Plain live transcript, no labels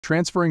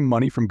Transferring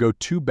money from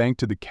GO2BANK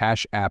to the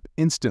Cash app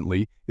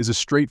instantly is a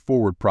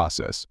straightforward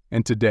process,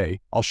 and today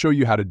I'll show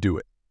you how to do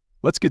it.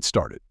 Let's get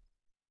started.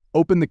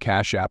 Open the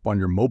Cash app on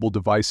your mobile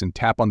device and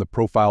tap on the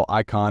profile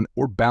icon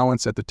or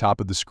balance at the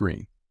top of the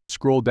screen.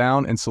 Scroll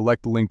down and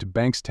select Linked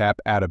Banks, tap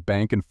Add a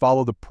Bank, and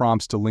follow the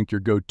prompts to link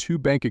your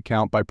GO2BANK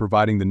account by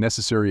providing the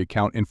necessary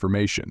account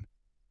information.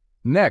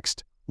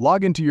 Next,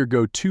 log into your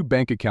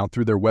GO2BANK account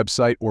through their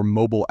website or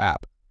mobile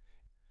app.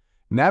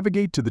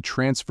 Navigate to the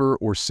Transfer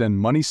or Send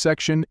Money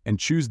section and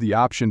choose the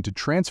option to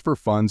transfer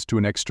funds to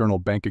an external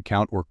bank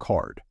account or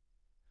card.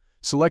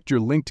 Select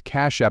your linked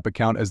Cash App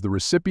account as the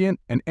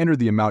recipient and enter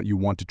the amount you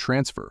want to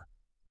transfer.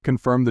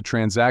 Confirm the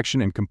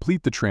transaction and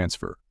complete the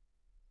transfer.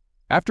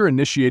 After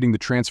initiating the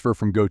transfer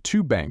from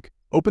GO2BANK,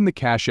 open the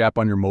Cash App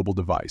on your mobile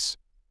device.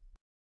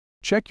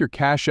 Check your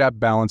Cash App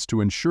balance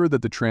to ensure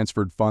that the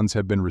transferred funds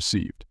have been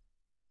received.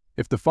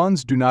 If the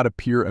funds do not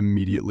appear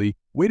immediately,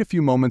 wait a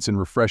few moments and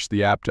refresh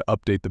the app to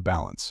update the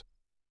balance.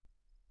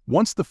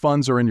 Once the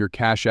funds are in your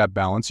Cash App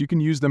balance, you can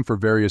use them for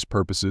various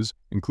purposes,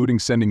 including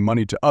sending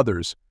money to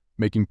others,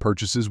 making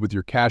purchases with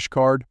your Cash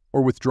Card,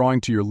 or withdrawing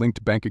to your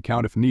linked bank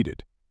account if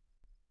needed.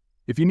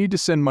 If you need to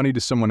send money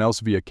to someone else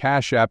via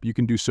Cash App, you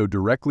can do so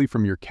directly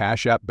from your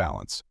Cash App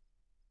balance.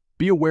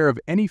 Be aware of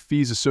any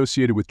fees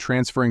associated with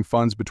transferring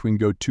funds between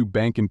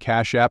GO2BANK and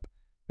Cash App,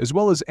 as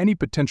well as any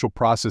potential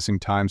processing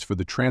times for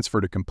the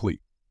transfer to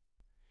complete.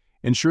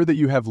 Ensure that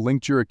you have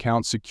linked your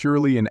account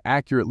securely and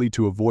accurately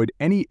to avoid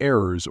any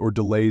errors or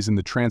delays in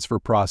the transfer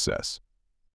process.